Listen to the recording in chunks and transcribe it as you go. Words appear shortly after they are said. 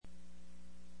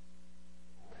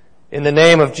In the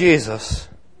name of Jesus,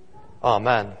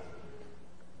 amen.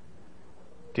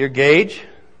 Dear Gage,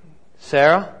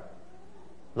 Sarah,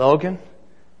 Logan,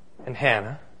 and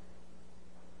Hannah,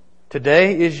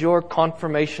 today is your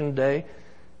confirmation day,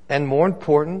 and more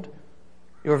important,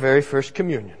 your very first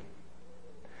communion.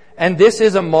 And this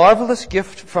is a marvelous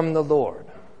gift from the Lord,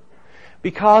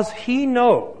 because He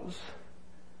knows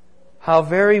how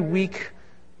very weak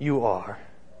you are,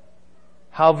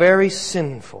 how very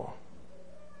sinful.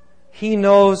 He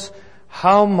knows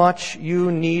how much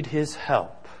you need His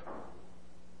help,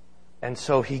 and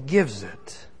so He gives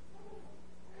it.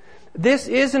 This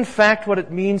is, in fact, what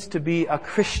it means to be a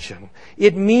Christian.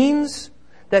 It means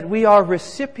that we are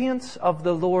recipients of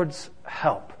the Lord's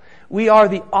help. We are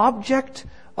the object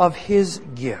of His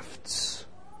gifts.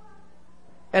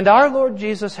 And our Lord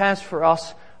Jesus has for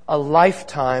us a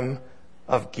lifetime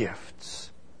of gifts.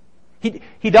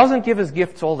 He doesn't give His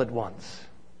gifts all at once.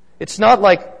 It's not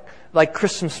like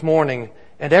Christmas morning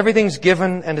and everything's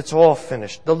given and it's all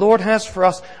finished. The Lord has for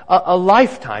us a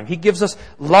lifetime. He gives us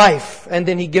life, and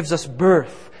then He gives us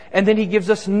birth, and then He gives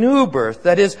us new birth.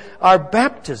 That is our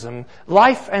baptism,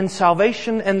 life and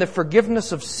salvation and the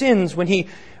forgiveness of sins when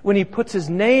He puts His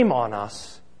name on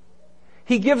us.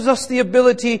 He gives us the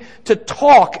ability to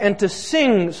talk and to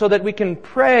sing so that we can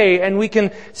pray and we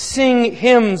can sing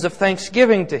hymns of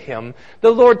thanksgiving to Him.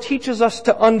 The Lord teaches us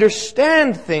to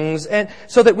understand things and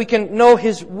so that we can know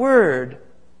His Word.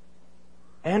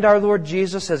 And our Lord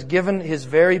Jesus has given His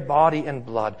very body and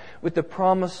blood with the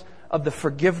promise of the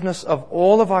forgiveness of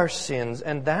all of our sins.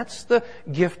 And that's the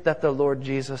gift that the Lord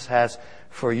Jesus has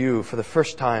for you for the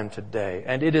first time today.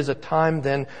 And it is a time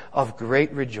then of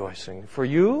great rejoicing for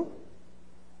you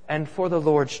and for the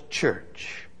Lord's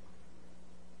church.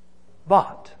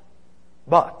 But,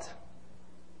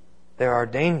 there are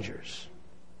dangers.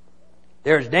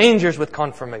 There's dangers with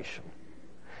confirmation.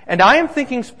 And I am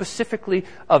thinking specifically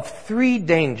of 3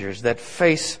 dangers that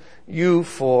face you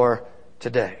for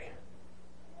today.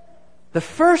 The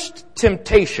first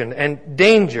temptation and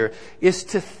danger is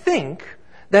to think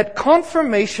that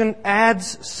confirmation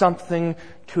adds something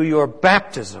to your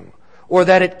baptism, or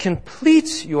that it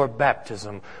completes your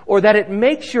baptism, or that it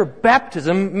makes your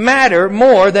baptism matter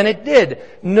more than it did.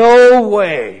 No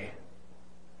way.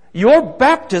 Your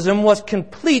baptism was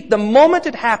complete the moment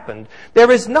it happened. There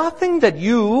is nothing that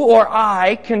you or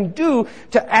I can do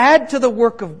to add to the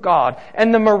work of God.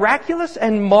 And the miraculous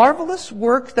and marvelous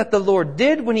work that the Lord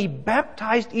did when He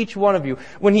baptized each one of you,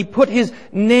 when He put His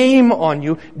name on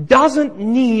you, doesn't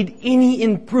need any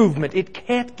improvement. It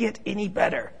can't get any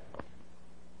better.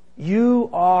 You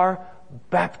are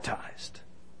baptized.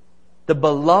 The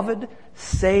beloved,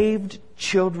 saved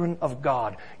children of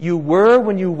God. You were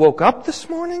when you woke up this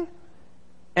morning,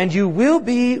 and you will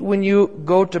be when you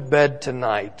go to bed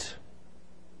tonight.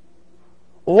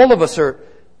 All of us are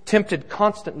tempted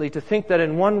constantly to think that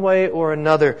in one way or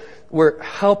another we're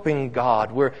helping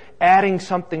God. We're adding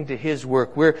something to His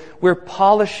work. We're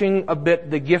polishing a bit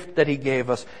the gift that He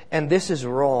gave us. And this is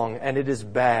wrong and it is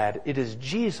bad. It is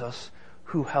Jesus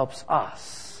who helps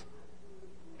us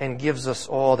and gives us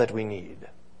all that we need.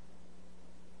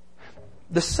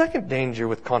 The second danger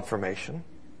with confirmation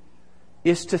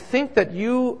is to think that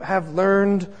you have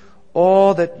learned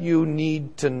all that you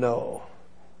need to know.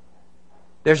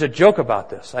 There's a joke about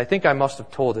this. I think I must have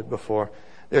told it before.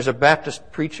 There's a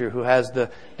Baptist preacher who has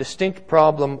the distinct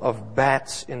problem of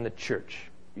bats in the church.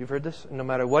 You've heard this? No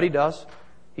matter what he does,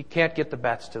 he can't get the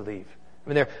bats to leave. I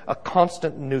mean, they're a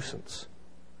constant nuisance.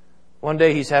 One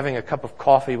day he's having a cup of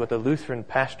coffee with a Lutheran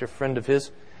pastor friend of his,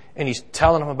 and he's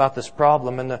telling him about this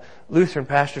problem, and the Lutheran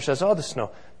pastor says, "Oh, this is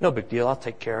no big deal, I'll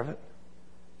take care of it."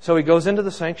 So he goes into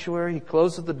the sanctuary, he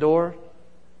closes the door.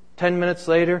 10 minutes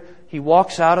later, he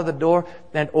walks out of the door,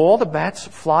 and all the bats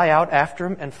fly out after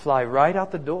him and fly right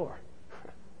out the door.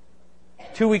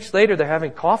 2 weeks later, they're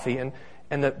having coffee,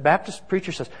 and the Baptist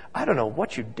preacher says, "I don't know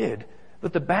what you did,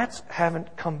 but the bats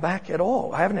haven't come back at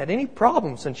all. I haven't had any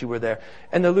problems since you were there."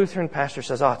 And the Lutheran pastor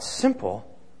says, "Oh, it's simple.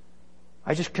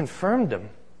 I just confirmed them.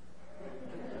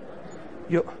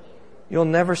 You'll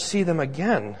never see them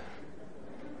again."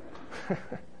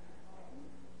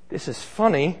 This is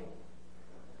funny,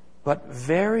 but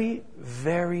very,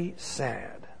 very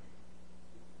sad.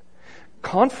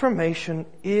 Confirmation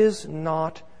is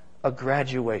not a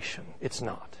graduation. It's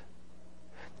not.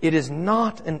 It is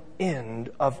not an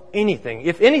end of anything.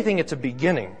 If anything, it's a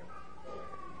beginning.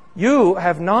 You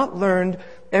have not learned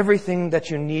everything that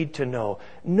you need to know.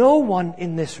 No one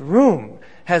in this room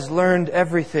has learned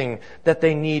everything that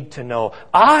they need to know.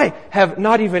 I have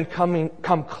not even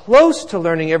come close to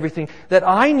learning everything that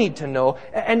I need to know,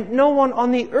 and no one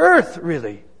on the earth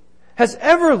really has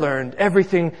ever learned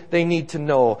everything they need to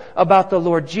know about the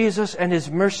Lord Jesus and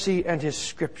His mercy and His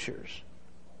Scriptures.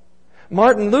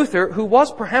 Martin Luther, who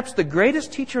was perhaps the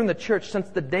greatest teacher in the church since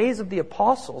the days of the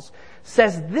apostles,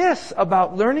 says this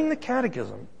about learning the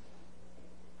catechism.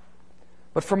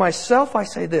 But for myself I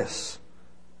say this: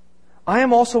 I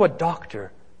am also a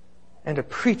doctor and a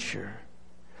preacher,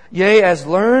 yea, as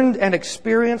learned and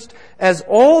experienced as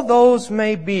all those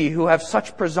may be who have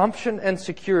such presumption and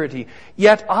security.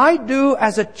 Yet I do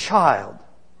as a child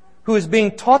who is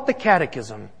being taught the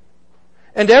catechism.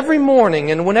 And every morning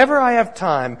and whenever I have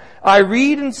time, I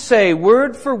read and say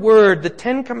word for word the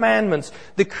 10 Commandments,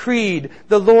 the Creed,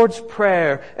 the Lord's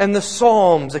Prayer, and the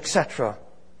Psalms, etc.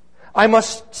 I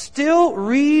must still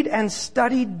read and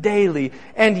study daily,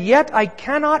 and yet I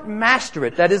cannot master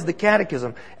it, that is the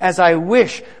catechism, as I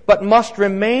wish, but must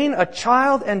remain a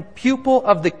child and pupil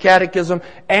of the catechism,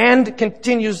 and,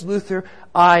 continues Luther,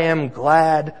 I am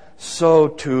glad so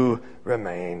to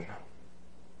remain.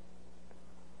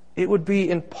 It would be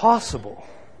impossible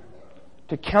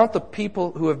to count the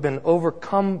people who have been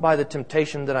overcome by the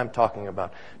temptation that I'm talking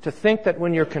about, to think that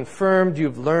when you're confirmed,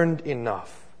 you've learned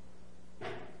enough.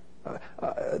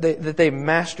 That they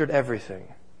mastered everything,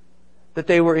 that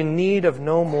they were in need of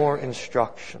no more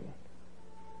instruction.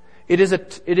 It is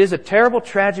a terrible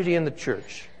tragedy in the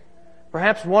church,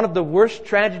 perhaps one of the worst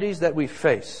tragedies that we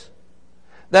face,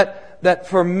 that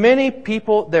for many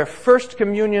people their first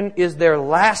communion is their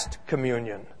last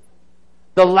communion,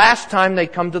 the last time they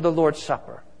come to the Lord's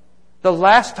Supper, the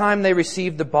last time they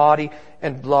receive the body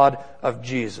and blood of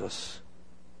Jesus,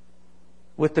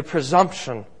 with the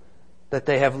presumption that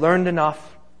they have learned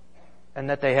enough and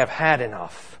that they have had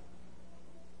enough.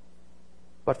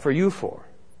 But for you,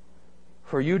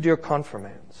 dear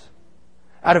confirmands,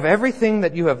 out of everything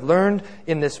that you have learned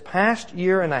in this past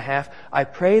year and a half, I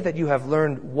pray that you have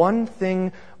learned one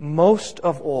thing most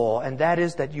of all, and that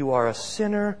is that you are a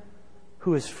sinner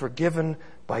who is forgiven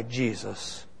by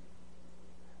Jesus.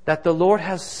 That the Lord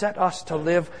has set us to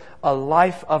live a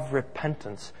life of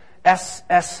repentance.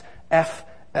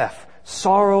 SSFF.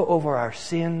 Sorrow over our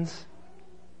sins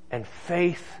and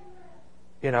faith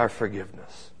in our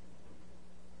forgiveness.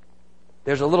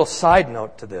 There's a little side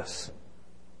note to this.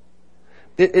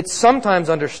 It's sometimes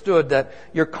understood that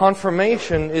your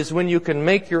confirmation is when you can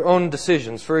make your own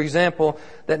decisions. For example,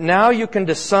 that now you can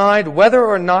decide whether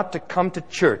or not to come to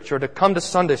church or to come to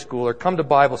Sunday school or come to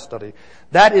Bible study.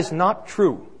 That is not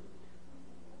true.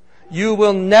 You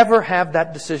will never have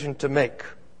that decision to make.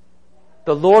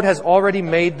 The Lord has already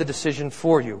made the decision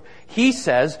for you. He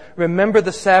says, remember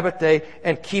the Sabbath day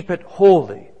and keep it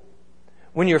holy.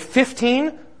 When you're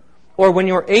 15, or when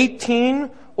you're 18,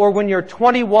 or when you're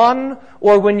 21,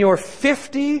 or when you're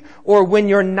 50, or when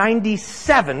you're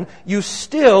 97, you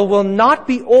still will not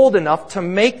be old enough to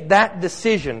make that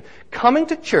decision. Coming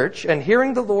to church and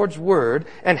hearing the Lord's Word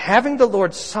and having the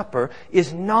Lord's Supper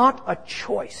is not a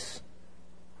choice.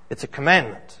 It's a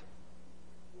commandment.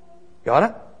 Got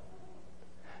it?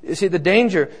 You see, the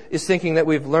danger is thinking that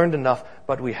we've learned enough,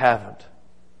 but we haven't.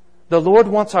 The Lord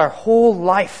wants our whole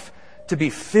life to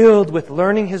be filled with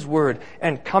learning His Word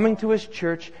and coming to His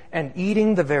church and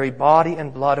eating the very body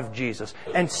and blood of Jesus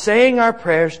and saying our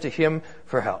prayers to Him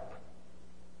for help.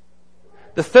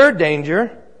 The third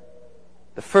danger,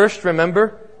 the first,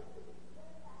 remember,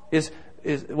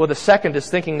 the second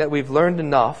is thinking that we've learned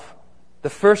enough.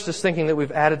 The first is thinking that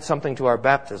we've added something to our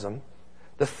baptism.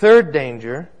 The third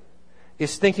danger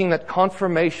is thinking that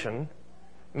confirmation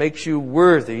makes you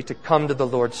worthy to come to the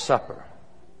Lord's Supper.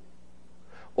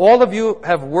 All of you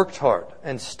have worked hard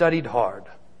and studied hard,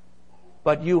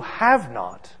 but you have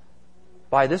not,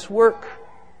 by this work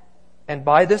and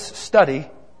by this study,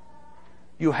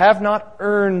 you have not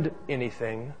earned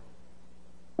anything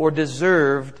or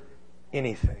deserved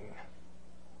anything.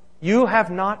 You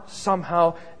have not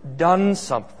somehow done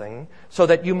something so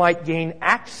that you might gain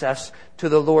access to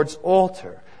the Lord's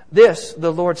altar. This,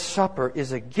 the Lord's Supper,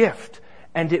 is a gift,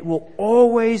 and it will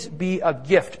always be a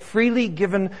gift, freely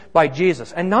given by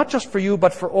Jesus. And not just for you,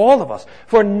 but for all of us.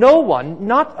 For no one,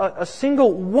 not a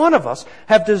single one of us,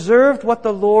 have deserved what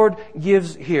the Lord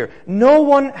gives here. No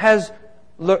one has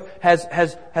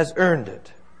earned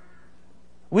it.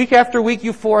 Week after week,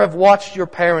 you four have watched your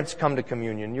parents come to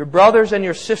communion. Your brothers and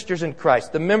your sisters in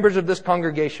Christ, the members of this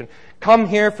congregation, come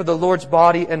here for the Lord's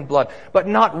body and blood. But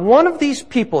not one of these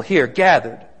people here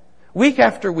gathered, week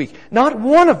after week, not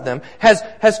one of them has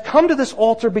come to this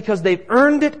altar because they've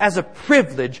earned it as a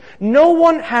privilege. No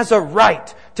one has a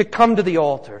right to come to the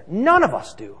altar. None of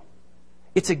us do.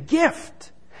 It's a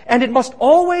gift. And it must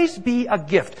always be a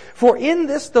gift. For in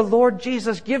this the Lord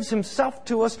Jesus gives Himself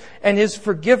to us and His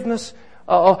forgiveness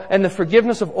and the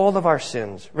forgiveness of all of our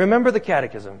sins. Remember the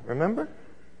catechism, remember?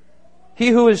 He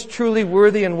who is truly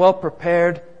worthy and well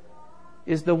prepared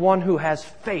is the one who has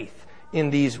faith in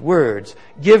these words,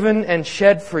 given and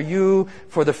shed for you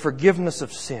for the forgiveness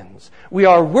of sins. We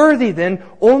are worthy then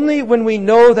only when we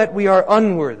know that we are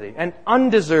unworthy and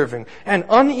undeserving and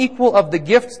unequal of the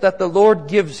gifts that the Lord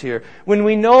gives here. When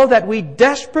we know that we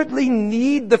desperately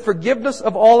need the forgiveness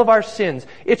of all of our sins.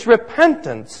 It's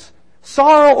repentance,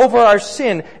 sorrow over our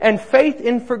sin, and faith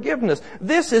in forgiveness.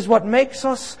 This is what makes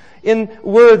us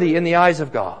worthy in the eyes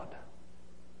of God.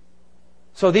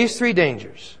 So these three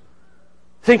dangers: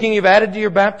 thinking you've added to your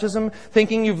baptism,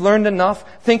 thinking you've learned enough,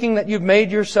 thinking that you've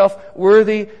made yourself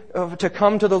worthy to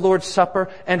come to the Lord's Supper.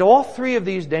 And all three of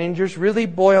these dangers really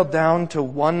boil down to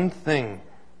one thing: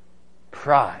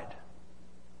 pride.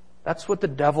 That's what the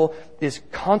devil is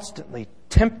constantly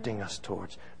tempting us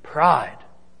towards. Pride.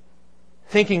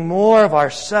 Thinking more of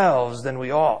ourselves than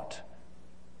we ought.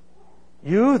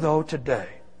 You, though, today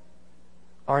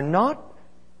are not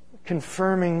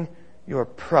confirming your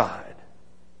pride,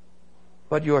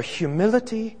 but your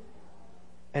humility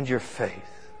and your faith.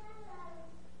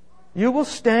 You will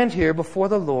stand here before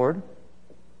the Lord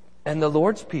and the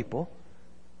Lord's people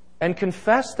and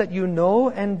confess that you know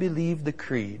and believe the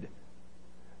creed,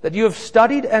 that you have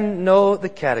studied and know the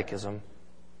catechism,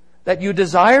 that you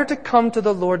desire to come to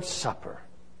the Lord's Supper,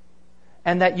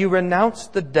 and that you renounce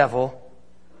the devil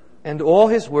and all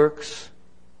his works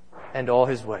and all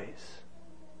his ways.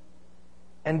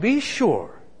 And be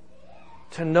sure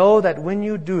to know that when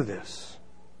you do this,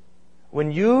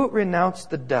 when you renounce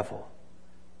the devil,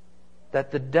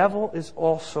 that the devil is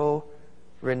also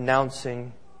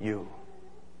renouncing you.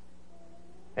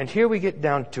 And here we get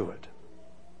down to it,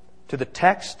 to the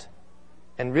text,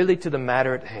 and really to the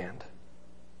matter at hand.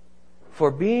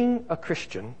 For being a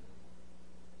Christian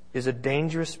is a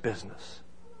dangerous business.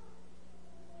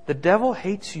 The devil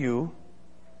hates you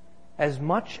as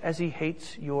much as he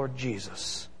hates your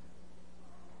Jesus.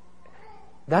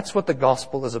 That's what the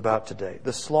gospel is about today,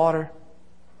 the slaughter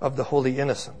of the holy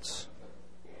innocents.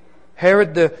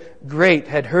 Herod the Great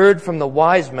had heard from the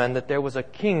wise men that there was a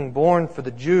king born for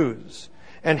the Jews.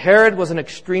 And Herod was an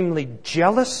extremely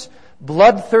jealous,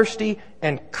 bloodthirsty,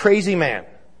 and crazy man.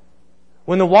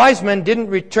 When the wise men didn't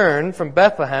return from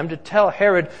Bethlehem to tell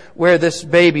Herod where this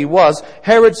baby was,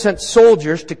 Herod sent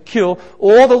soldiers to kill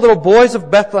all the little boys of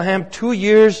Bethlehem 2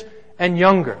 years and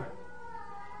younger.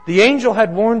 The angel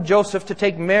had warned Joseph to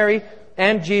take Mary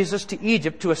and Jesus to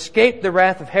Egypt to escape the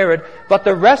wrath of Herod, but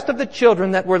the rest of the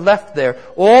children that were left there,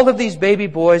 all of these baby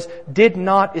boys, did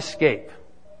not escape.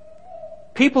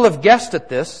 People have guessed at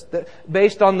this,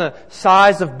 based on the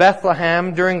size of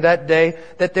Bethlehem during that day,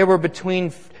 that there were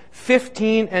between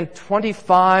 15 and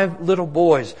 25 little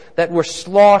boys that were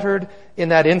slaughtered in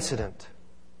that incident.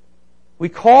 We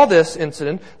call this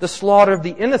incident the slaughter of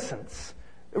the innocents,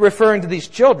 referring to these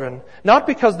children, not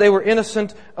because they were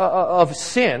innocent of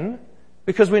sin,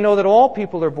 because we know that all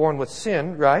people are born with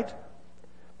sin, right?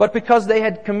 But because they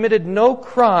had committed no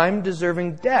crime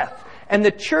deserving death. And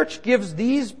the church gives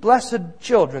these blessed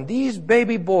children, these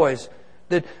baby boys,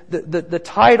 the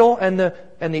title and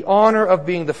the honor of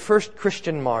being the first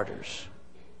Christian martyrs.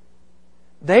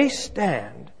 They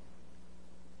stand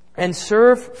and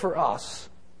serve for us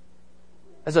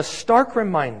as a stark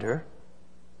reminder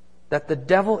that the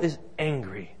devil is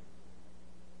angry,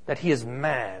 that he is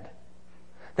mad,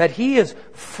 that he is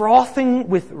frothing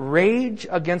with rage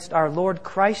against our Lord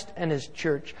Christ and His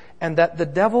church, and that the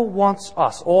devil wants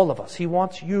us, all of us, he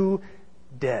wants you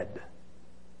dead.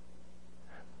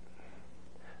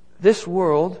 This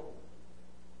world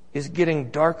is getting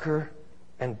darker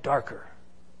and darker.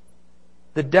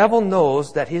 The devil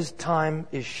knows that his time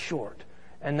is short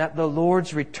and that the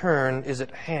Lord's return is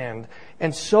at hand.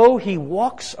 And so he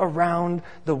walks around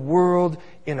the world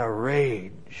in a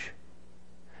rage.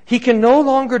 He can no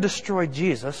longer destroy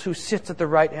Jesus, who sits at the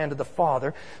right hand of the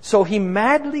Father, so he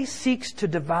madly seeks to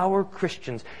devour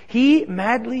Christians. He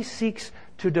madly seeks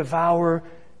to devour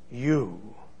you.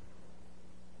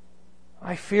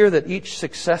 I fear that each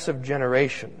successive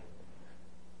generation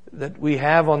that we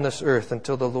have on this earth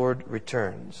until the Lord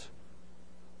returns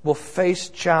will face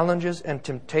challenges and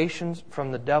temptations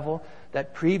from the devil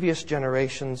that previous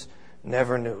generations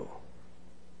never knew.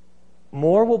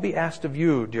 More will be asked of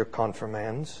you, dear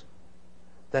confirmands,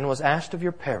 than was asked of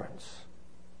your parents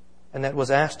and that was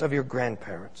asked of your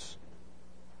grandparents.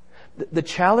 The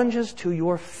challenges to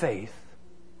your faith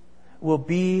will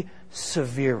be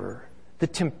severer. The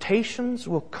temptations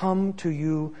will come to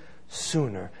you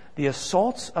sooner. The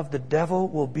assaults of the devil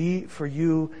will be for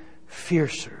you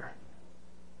fiercer.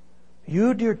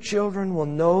 You, dear children, will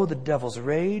know the devil's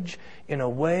rage in a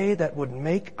way that would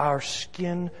make our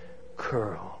skin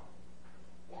curl.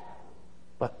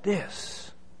 But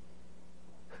this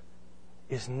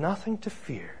is nothing to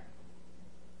fear.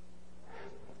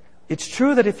 It's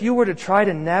true that if you were to try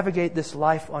to navigate this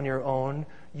life on your own,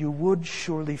 you would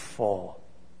surely fall.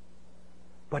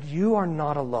 But you are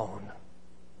not alone.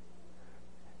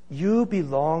 You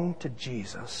belong to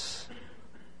Jesus.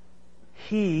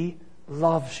 He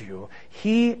loves you.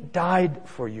 He died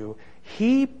for you.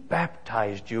 He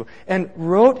baptized you and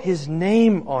wrote His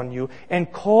name on you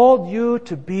and called you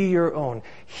to be your own.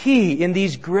 He, in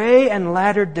these gray and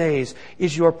latter days,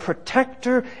 is your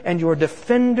protector and your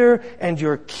defender and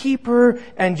your keeper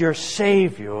and your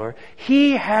Savior.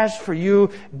 He has for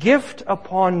you gift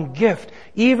upon gift,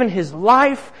 even His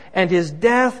life and His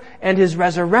death and His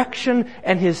resurrection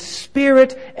and His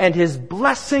Spirit and His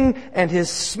blessing and His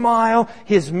smile,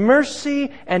 His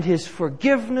mercy and His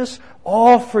forgiveness,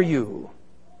 all for you.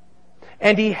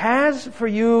 And He has for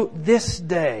you this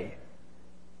day,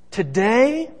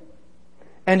 today,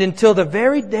 and until the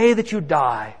very day that you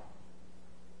die.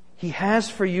 He has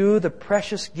for you the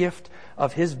precious gift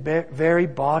of His very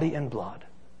body and blood,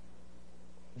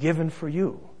 given for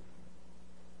you,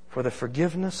 for the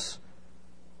forgiveness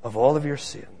of all of your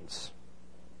sins.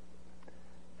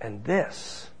 And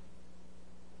this,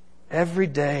 every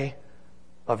day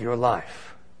of your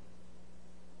life,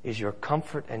 is your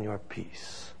comfort and your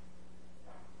peace.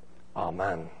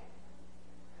 Amen.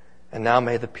 And now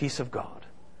may the peace of God,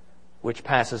 which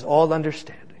passes all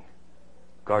understanding,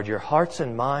 guard your hearts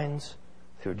and minds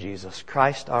through Jesus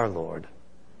Christ our Lord.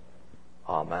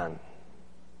 Amen.